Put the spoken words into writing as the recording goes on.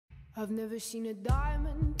I've never seen a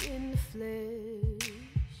diamond in the flesh.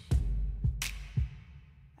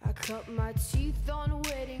 I cut my teeth on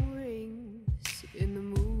wedding rings in the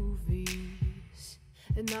movies,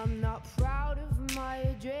 and I'm not proud of my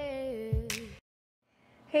address.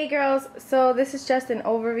 Hey girls, so this is just an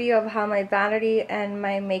overview of how my vanity and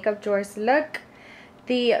my makeup drawers look.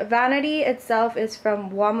 The vanity itself is from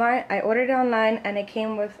Walmart. I ordered it online and it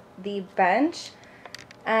came with the bench,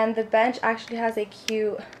 and the bench actually has a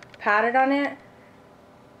cute pattern on it,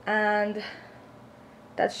 and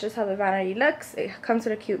that's just how the vanity looks. It comes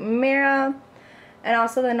with a cute mirror, and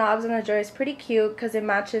also the knobs on the drawer is pretty cute because it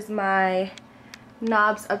matches my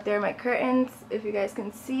knobs up there, my curtains, if you guys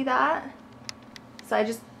can see that. So I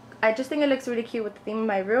just think it looks really cute with the theme of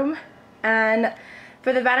my room. And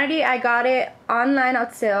for the vanity, I got it online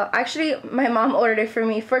on sale. Actually, my mom ordered it for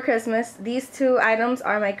me for Christmas. These two items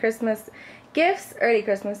are my Christmas gifts, early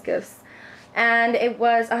Christmas gifts. And it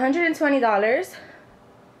was $120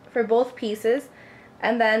 for both pieces.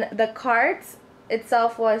 And then the cart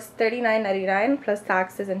itself was $39.99 plus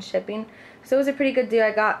taxes and shipping. So it was a pretty good deal.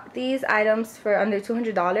 I got these items for under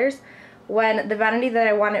 $200 when the vanity that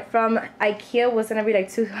I wanted from IKEA was gonna be like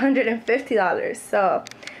 $250. So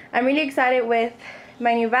I'm really excited with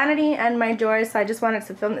my new vanity and my drawers, so I just wanted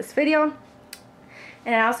to film this video.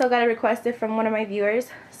 And I also got a request from one of my viewers,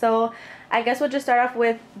 so I guess we'll just start off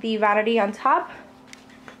with the vanity on top.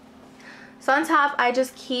 So on top, I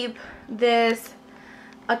just keep this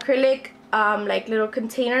acrylic like little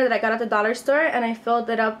container that I got at the dollar store, and I filled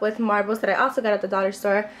it up with marbles that I also got at the dollar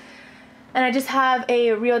store. And I just have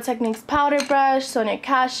a Real Techniques powder brush, Sonia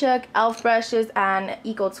Kashuk, e.l.f. brushes, and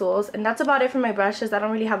Eco Tools. And that's about it for my brushes. I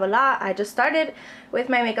don't really have a lot. I just started with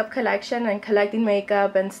my makeup collection and collecting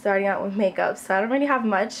makeup and starting out with makeup, so I don't really have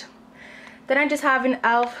much. Then I just have an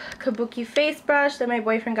e.l.f. Kabuki face brush that my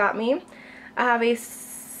boyfriend got me. I have a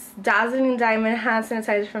Dazzling Diamond hand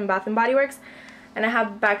sanitizer from Bath & Body Works. And I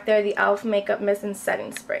have back there the e.l.f. makeup mist and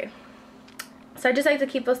setting spray. So I just like to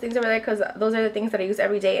keep those things over there because those are the things that I use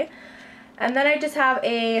every day. And then I just have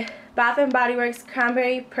a Bath & Body Works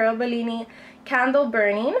Cranberry Pearl Bellini candle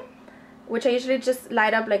burning, which I usually just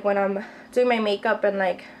light up like when I'm doing my makeup and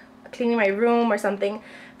like cleaning my room or something,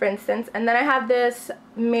 for instance. And then I have this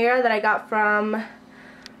mirror that I got from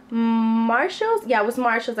Marshalls. Yeah, it was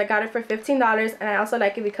Marshalls. I got it for $15, and I also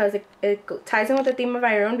like it because it ties in with the theme of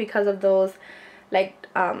my room because of those like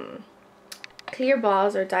clear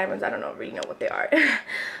balls or diamonds. I don't really know what they are.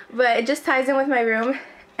 But it just ties in with my room.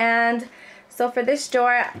 And so for this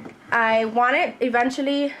drawer, I wanted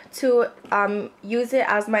eventually to use it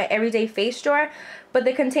as my everyday face drawer, but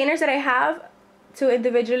the containers that I have to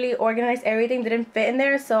individually organize everything didn't fit in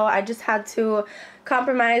there, so I just had to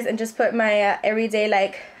compromise and just put my everyday,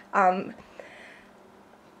 like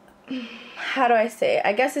how do I say it?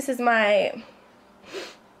 I guess this is my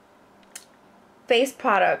face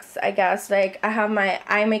products, I guess. Like I have my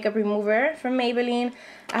eye makeup remover from Maybelline.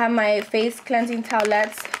 I have my face cleansing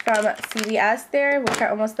towelettes from CVS there, which are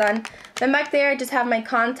almost done. Then back there I just have my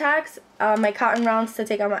contacts, my cotton rounds to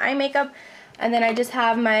take on my eye makeup. And then I just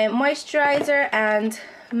have my moisturizer and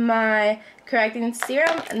my correcting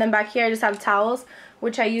serum. And then back here I just have towels,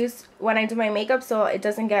 which I use when I do my makeup so it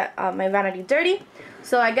doesn't get my vanity dirty.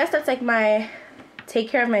 So I guess that's like my take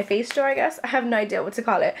care of my face drawer, I guess. I have no idea what to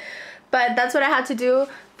call it. But that's what I had to do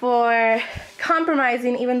for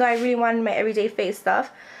compromising, even though I really wanted my everyday face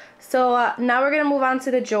stuff. So now we're going to move on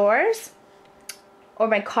to the drawers, or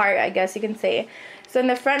my cart, I guess you can say. So in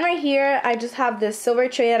the front right here, I just have this silver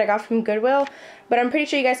tray that I got from Goodwill. But I'm pretty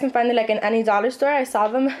sure you guys can find it like in any dollar store. I saw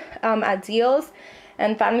them at Deals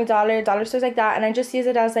and Family Dollar, dollar stores like that. And I just use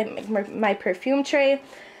it as like my perfume tray.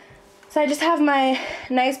 So I just have my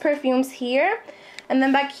nice perfumes here. And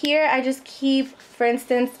then back here, I just keep, for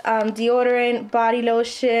instance, deodorant, body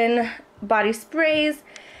lotion, body sprays,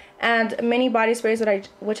 and mini body sprays,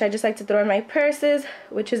 which I just like to throw in my purses,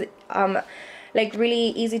 which is like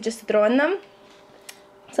really easy just to throw in them.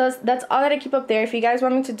 So that's all that I keep up there. If you guys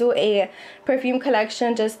want me to do a perfume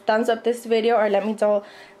collection, just thumbs up this video or let me know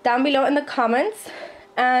down below in the comments.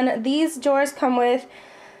 And these drawers come with,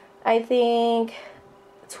 I think,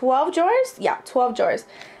 12 drawers? Yeah, 12 drawers.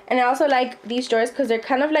 And I also like these drawers because they're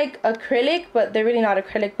kind of like acrylic, but they're really not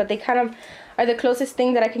acrylic, but they kind of are the closest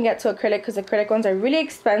thing that I can get to acrylic because acrylic ones are really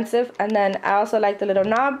expensive. And then I also like the little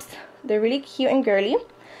knobs. They're really cute and girly.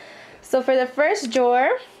 So for the first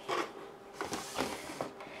drawer,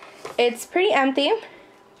 it's pretty empty,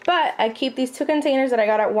 but I keep these two containers that I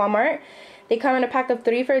got at Walmart. They come in a pack of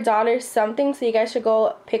 3 for $1 something, so you guys should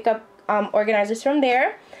go pick up organizers from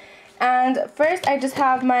there. And first, I just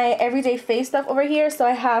have my everyday face stuff over here. So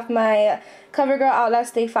I have my CoverGirl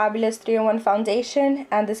Outlast Stay Fabulous 3-in-1 foundation,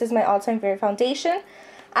 and this is my all-time favorite foundation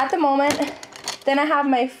at the moment. Then I have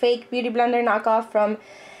my fake beauty blender knockoff from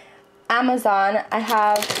Amazon. I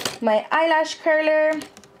have my eyelash curler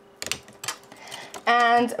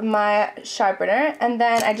and my sharpener, and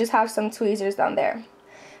then I just have some tweezers down there.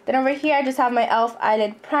 Then over here I just have my e.l.f.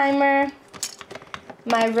 eyelid primer,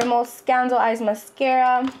 my Rimmel Scandal Eyes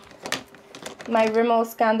mascara, my Rimmel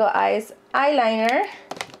Scandal Eyes eyeliner,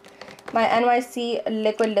 my NYC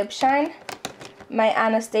liquid lip shine, my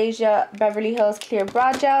Anastasia Beverly Hills clear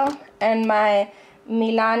brow gel, and my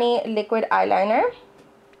Milani liquid eyeliner.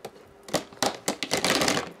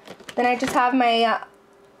 Then I just have my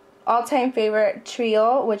all-time favorite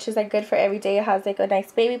trio, which is like good for every day. It has like a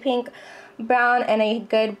nice baby pink, brown, and a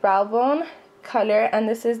good brow bone color, and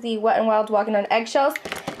this is the Wet n Wild Walking on Eggshells.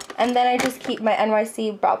 And then I just keep my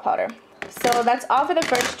NYC brow powder. So that's all for the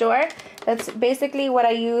first drawer. That's basically what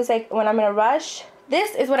I use like when I'm in a rush.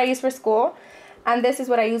 This is what I use for school, and this is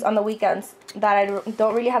what I use on the weekends that I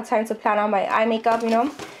don't really have time to plan out my eye makeup, you know.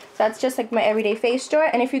 So that's just like my everyday face drawer.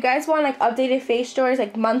 And if you guys want like updated face drawers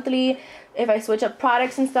like monthly, if I switch up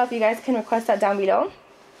products and stuff, you guys can request that down below.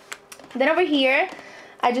 Then over here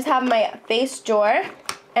I just have my face drawer,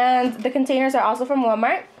 and the containers are also from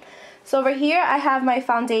Walmart. So over here I have my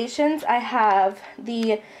foundations. I have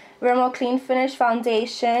the Rimmel Clean Finish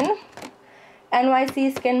foundation,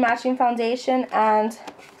 NYC Skin Matching foundation, and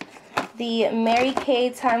the Mary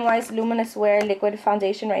Kay Time Wise Luminous Wear liquid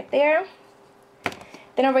foundation right there.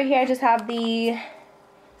 Then over here I just have the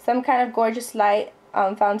Some Kind of Gorgeous Light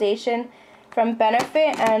foundation from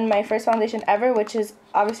Benefit, and my first foundation ever, which is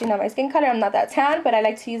obviously not my skin color. I'm not that tan, but I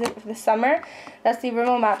like to use it for the summer. That's the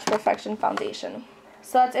Rimmel Match Perfection foundation.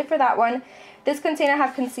 So that's it for that one. This container I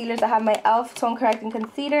have concealers. I have my e.l.f. Tone Correcting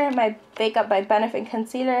Concealer, my Bake Up by Benefit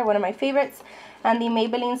Concealer, one of my favorites, and the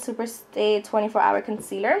Maybelline Super Stay 24-Hour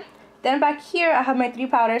Concealer. Then back here I have my 3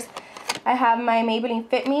 powders. I have my Maybelline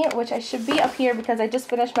Fit Me, which I should be up here because I just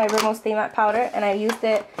finished my Rimmel Stay Matte powder and I used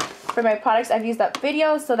it for my products I've used that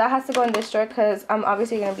video, so that has to go in this drawer because I'm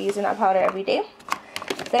obviously going to be using that powder every day.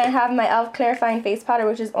 Then I have my e.l.f. Clarifying Face Powder,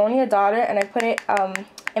 which is only $1, and I put it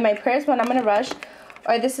in my purse when I'm in a rush.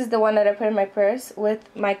 Or this is the one that I put in my purse with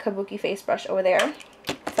my Kabuki face brush over there,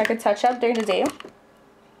 so I could touch up during the day.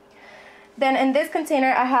 Then in this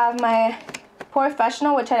container I have my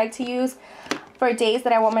Professional, which I like to use for days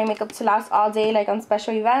that I want my makeup to last all day, like on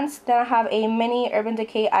special events. Then I have a mini Urban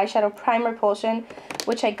Decay eyeshadow primer potion,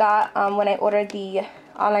 which I got when I ordered the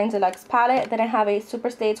online deluxe palette. Then I have a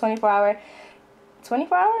Superstay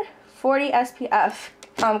 40 SPF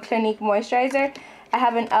Clinique moisturizer. I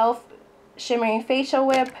have an e.l.f. shimmering facial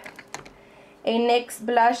whip, a NYX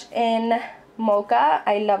blush in Mocha.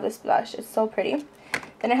 I love this blush, it's so pretty.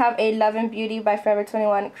 Then I have a Love and Beauty by Forever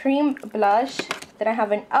 21 cream blush. Then I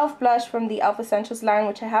have an e.l.f. blush from the e.l.f. Essentials line,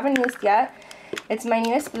 which I haven't used yet. It's my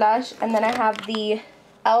newest blush. And then I have the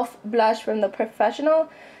e.l.f. blush from the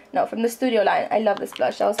from the Studio line. I love this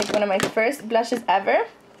blush. That was like one of my first blushes ever.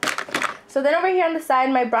 So then over here on the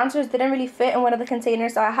side, my bronzers didn't really fit in one of the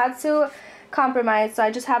containers, so I had to compromise. So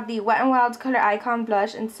I just have the Wet n Wild Color Icon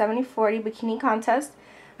blush in 7040 Bikini Contest.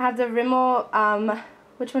 I have the Rimmel,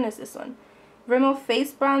 which one is this one? Rimmel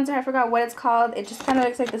Face Bronzer. I forgot what it's called. It just kind of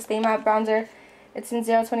looks like the Stay Matte bronzer. It's in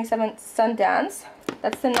 027 Sundance.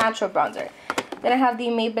 That's the natural bronzer. Then I have the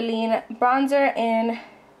Maybelline bronzer in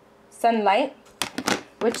Sunlight,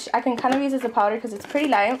 which I can kind of use as a powder because it's pretty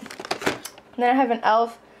light. And then I have an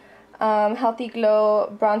e.l.f. Healthy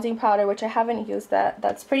Glow bronzing powder, which I haven't used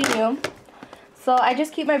that's pretty new. So I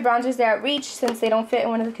just keep my bronzers there at reach since they don't fit in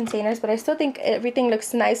one of the containers, but I still think everything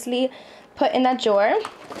looks nicely put in that drawer.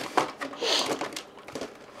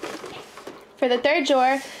 For the third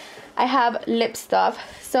drawer, I have lip stuff.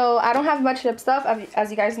 So I don't have much lip stuff.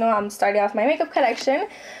 As you guys know, I'm starting off my makeup collection.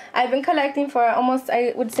 I've been collecting for almost,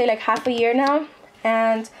 I would say, like half a year now.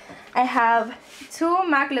 And I have 2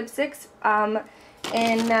 MAC lipsticks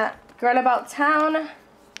in Girl About Town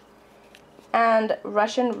and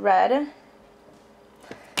Russian Red.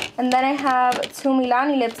 And then I have 2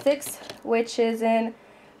 Milani lipsticks, which is in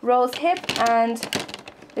Rose Hip, and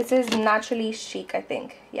this is Naturally Chic, I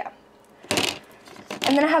think. Yeah.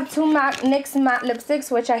 And then I have 2 NYX matte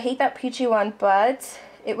lipsticks, which I hate that peachy one, but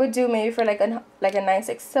it would do maybe for like a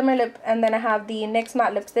 9-6 summer lip. And then I have the NYX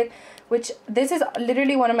matte lipstick, which this is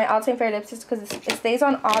literally one of my all-time favorite lipsticks because it stays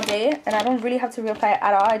on all day, and I don't really have to reapply it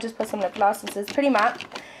at all. I just put some lip gloss since it's pretty matte.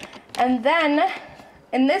 And then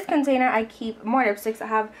in this container I keep more lipsticks. I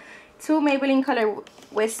have 2 Maybelline Color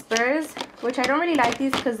Whispers, which I don't really like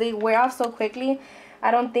these because they wear off so quickly.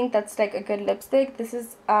 I don't think that's like a good lipstick. This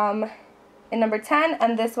is in number 10,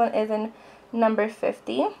 and this one is in number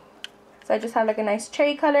 50. So I just have like a nice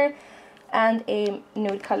cherry color and a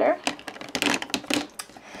nude color.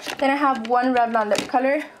 Then I have one Revlon lip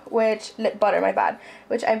color, lip butter, my bad,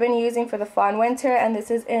 which I've been using for the fall and winter, and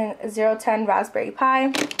this is in 010 Raspberry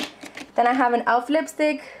Pie. Then I have an e.l.f.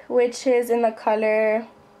 lipstick, which is in the color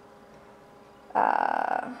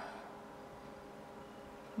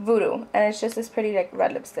Voodoo, and it's just this pretty like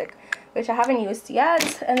red lipstick, which I haven't used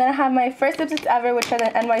yet. And then I have my first lipsticks ever, which are the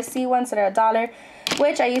NYC ones that are $1,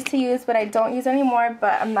 which I used to use but I don't use anymore,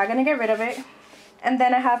 but I'm not gonna get rid of it. And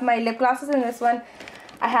then I have my lip glosses in this one.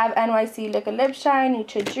 I have NYC Liquid Lip Shine,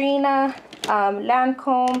 Neutrogena,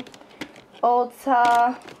 Lancome,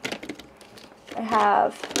 Ulta. I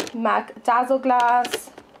have MAC Dazzle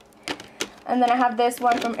Glass. And then I have this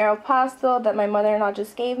one from Aeropostale that my mother-in-law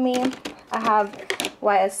just gave me. I have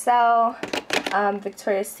YSL,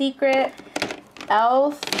 Victoria's Secret,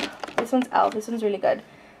 e.l.f. This one's e.l.f. This one's really good.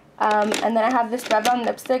 And then I have this Revlon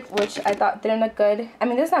lipstick, which I thought didn't look good. I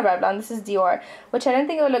mean, this is not Revlon, this is Dior, which I didn't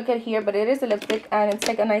think it would look good here, but it is a lipstick, and it's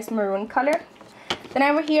like a nice maroon color. Then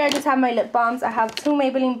over here, I just have my lip balms. I have two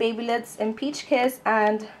Maybelline Baby Lips in Peach Kiss,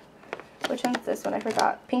 and which one's this one? I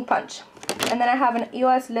forgot. Pink Punch. And then I have an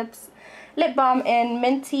EOS lip balm in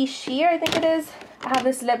Minty Sheer, I think it is. I have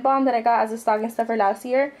this lip balm that I got as a stocking stuffer last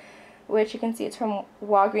year, which you can see it's from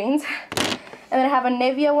Walgreens. And then I have a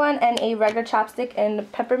Nivea one and a regular chapstick in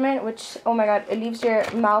Peppermint, which, oh my god, it leaves your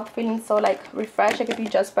mouth feeling so like refreshed, like if you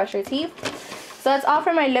just brush your teeth. So that's all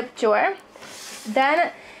for my lip drawer.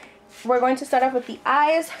 Then we're going to start off with the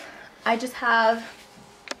eyes. I just have,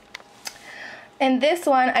 in this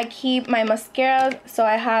one, I keep my mascara. So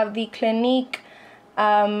I have the Clinique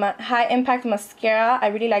High Impact Mascara. I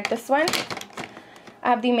really like this one. I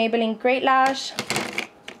have the Maybelline Great Lash,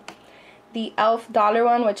 the e.l.f. $1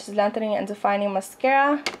 one, which is lengthening and defining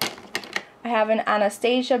mascara. I have an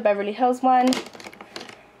Anastasia Beverly Hills one,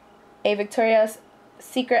 a Victoria's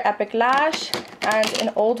Secret Epic Lash, and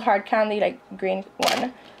an old hard candy like green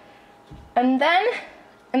one. And then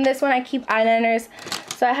in this one I keep eyeliners.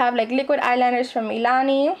 So I have like liquid eyeliners from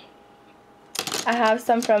Milani. I have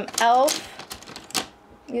some from e.l.f.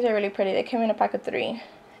 These are really pretty. They came in a pack of 3.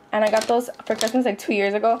 And I got those for Christmas like 2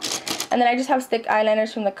 years ago. And then I just have stick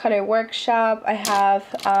eyeliners from the Color Workshop. I have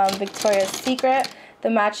Victoria's Secret, the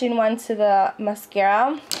matching one to the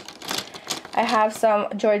mascara. I have some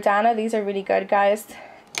Jordana. These are really good, guys.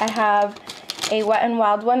 I have a Wet n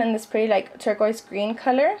Wild one in this pretty like turquoise green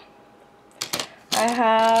color. I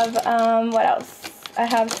have, what else? I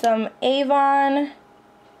have some Avon.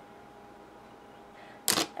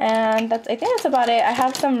 And I think that's about it. I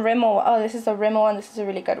have some Rimmel. Oh, this is a Rimmel one. This is a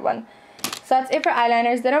really good one. So that's it for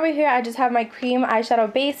eyeliners. Then over here I just have my cream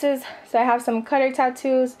eyeshadow bases. So I have some color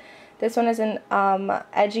tattoos. This one is in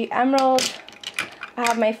Edgy Emerald. I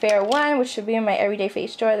have my fair one, which should be in my everyday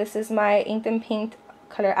face drawer. This is my Inked and Pink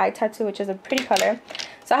color eye tattoo, which is a pretty color.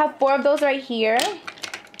 So I have 4 of those right here.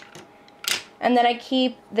 And then I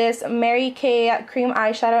keep this Mary Kay cream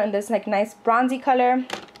eyeshadow in this like nice bronzy color.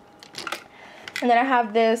 And then I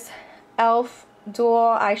have this e.l.f.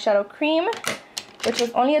 dual eyeshadow cream, which was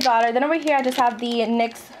only $1. Then over here I just have the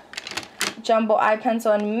NYX Jumbo Eye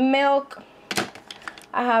Pencil in Milk.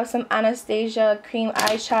 I have some Anastasia cream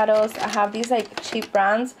eyeshadows. I have these like cheap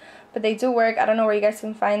brands, but they do work. I don't know where you guys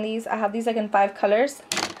can find these. I have these like in 5 colors.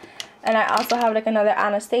 And I also have like another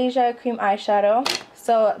Anastasia cream eyeshadow.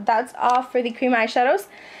 So that's all for the cream eyeshadows.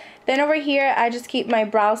 Then over here I just keep my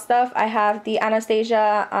brow stuff. I have the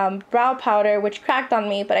Anastasia brow powder, which cracked on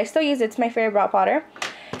me, but I still use it. It's my favorite brow powder.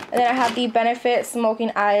 And then I have the Benefit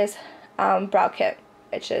Smoking Eyes brow kit,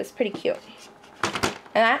 which is pretty cute.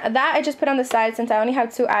 And that I just put on the side since I only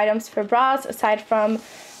have 2 items for brows aside from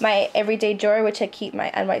my everyday drawer, which I keep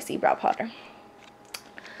my NYC brow powder.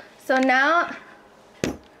 So now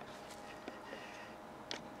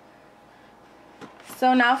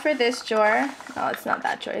for this drawer. No, it's not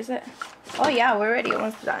that drawer, is it? Oh yeah, we're already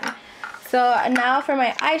almost done. So now for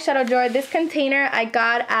my eyeshadow drawer. This container I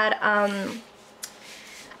got at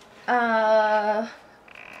I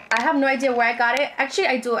have no idea where I got it. Actually,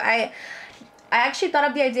 I do. I actually thought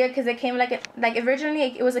of the idea because it came like originally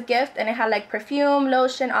it was a gift, and it had like perfume,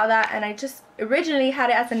 lotion, all that, and I just originally had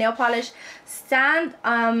it as a nail polish stand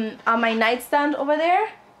on my nightstand over there.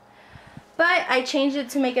 But I changed it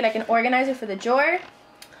to make it like an organizer for the drawer.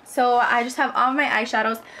 So I just have all my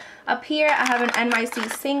eyeshadows. Up here I have an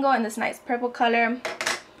NYC single in this nice purple color.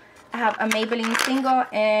 I have a Maybelline single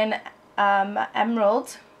in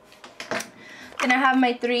Emerald. Then I have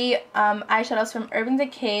my 3 eyeshadows from Urban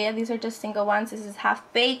Decay. These are just single ones. This is Half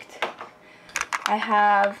Baked. I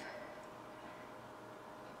have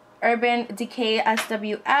Urban Decay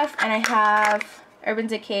SWF, and I have Urban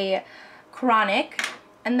Decay Chronic.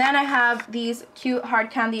 And then I have these cute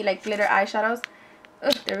hard candy like glitter eyeshadows.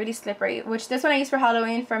 Ugh, they're really slippery. Which this one I used for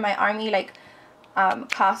Halloween for my army like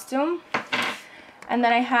costume. And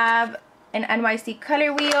then I have an NYC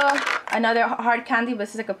color wheel, another hard candy, but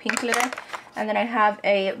this is like a pink glitter. And then I have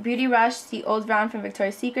a Beauty Rush The Old Brown from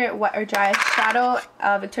Victoria's Secret Wet or Dry Shadow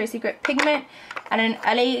Victoria's Secret Pigment, and an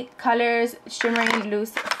LA Colors Shimmering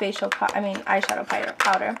Loose Eyeshadow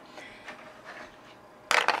Powder.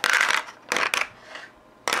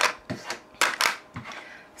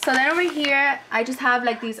 So then over here, I just have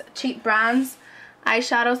like these cheap brands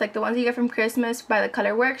eyeshadows, like the ones you get from Christmas by the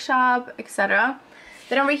Color Workshop, etc.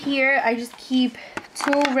 Then over here, I just keep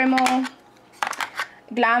two Rimmel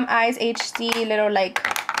Glam Eyes HD little like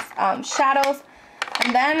shadows.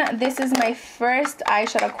 And then this is my first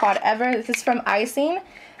eyeshadow quad ever. This is from Icing,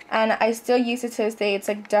 and I still use it to this day. It's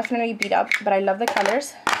like definitely beat up, but I love the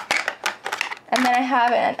colors. And then I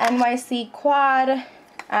have an NYC quad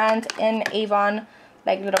and an Avon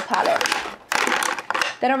like little palette.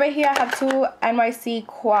 Then over here I have two NYC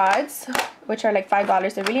quads, which are like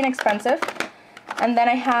 $5. They're really inexpensive. And then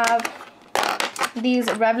I have these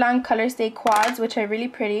Revlon Color Stay quads, which are really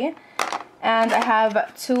pretty. And I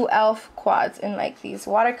have two e.l.f. quads in like these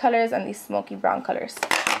watercolors and these smoky brown colors.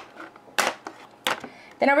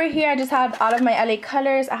 Then over here I just have all of my LA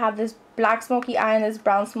colors. I have this black smoky eye and this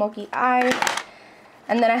brown smoky eye.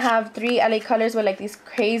 And then I have three LA colors with like these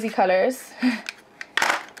crazy colors.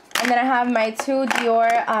 And then I have my two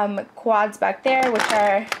Dior quads back there, which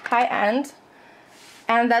are high-end.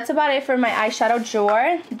 And that's about it for my eyeshadow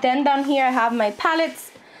drawer. Then down here I have my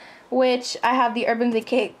palettes, which I have the Urban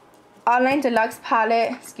Decay Online Deluxe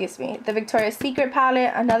palette, the Victoria's Secret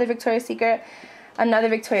palette, another Victoria's Secret, another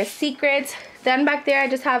Victoria's Secret. Then back there I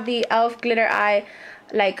just have the e.l.f. Glitter Eye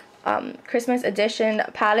like Christmas edition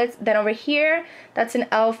palettes. Then over here, that's an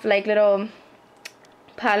e.l.f. like little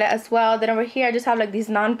palette as well. Then over here I just have like these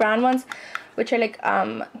non-brown ones, which are like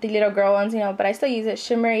the little girl ones, you know, but I still use it.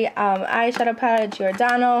 Shimmery eyeshadow palette,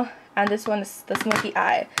 Giordano, and this one is the Smoky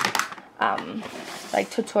Eye like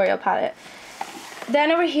tutorial palette.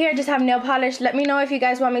 Then over here I just have nail polish. Let me know if you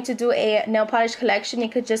guys want me to do a nail polish collection. You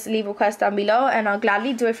could just leave requests down below and I'll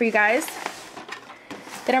gladly do it for you guys.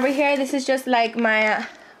 Then over here, this is just like my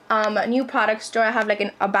new product store. I have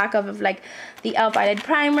like a backup of like the e.l.f. eyelid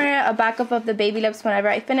primer, a backup of the baby lips whenever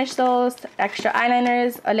I finish those, extra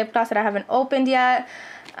eyeliners, a lip gloss that I haven't opened yet,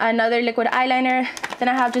 another liquid eyeliner. Then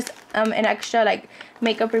I have just an extra like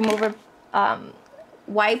makeup remover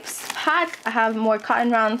wipes pack. I have more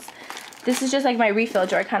cotton rounds. This is just like my refill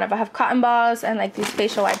drawer kind of. I have cotton balls and like these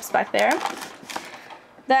facial wipes back there.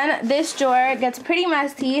 Then this drawer gets pretty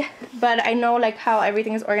messy, but I know like how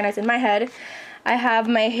everything is organized in my head. I have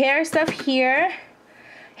my hair stuff here,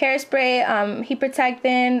 hairspray, heat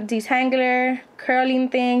protectant, detangler, curling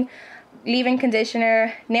thing, leave-in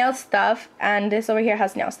conditioner, nail stuff, and this over here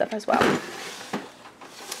has nail stuff as well.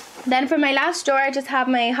 Then for my last drawer, I just have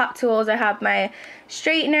my hot tools. I have my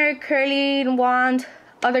straightener, curling wand,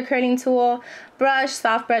 other curling tool, brush,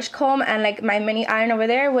 soft brush, comb, and like my mini iron over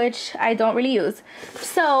there, which I don't really use.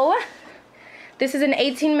 So this is an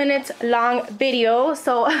 18 minutes long video,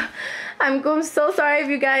 so I'm so sorry if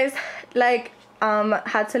you guys like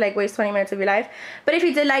had to like waste 20 minutes of your life. But if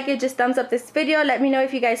you did like it, just thumbs up this video. Let me know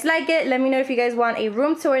if you guys like it. Let me know if you guys want a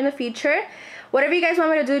room tour in the future. Whatever you guys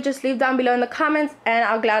want me to do, just leave down below in the comments and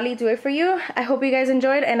I'll gladly do it for you. I hope you guys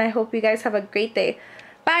enjoyed and I hope you guys have a great day.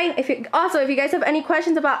 Bye. If you guys have any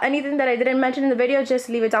questions about anything that I didn't mention in the video, just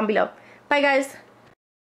leave it down below. Bye guys.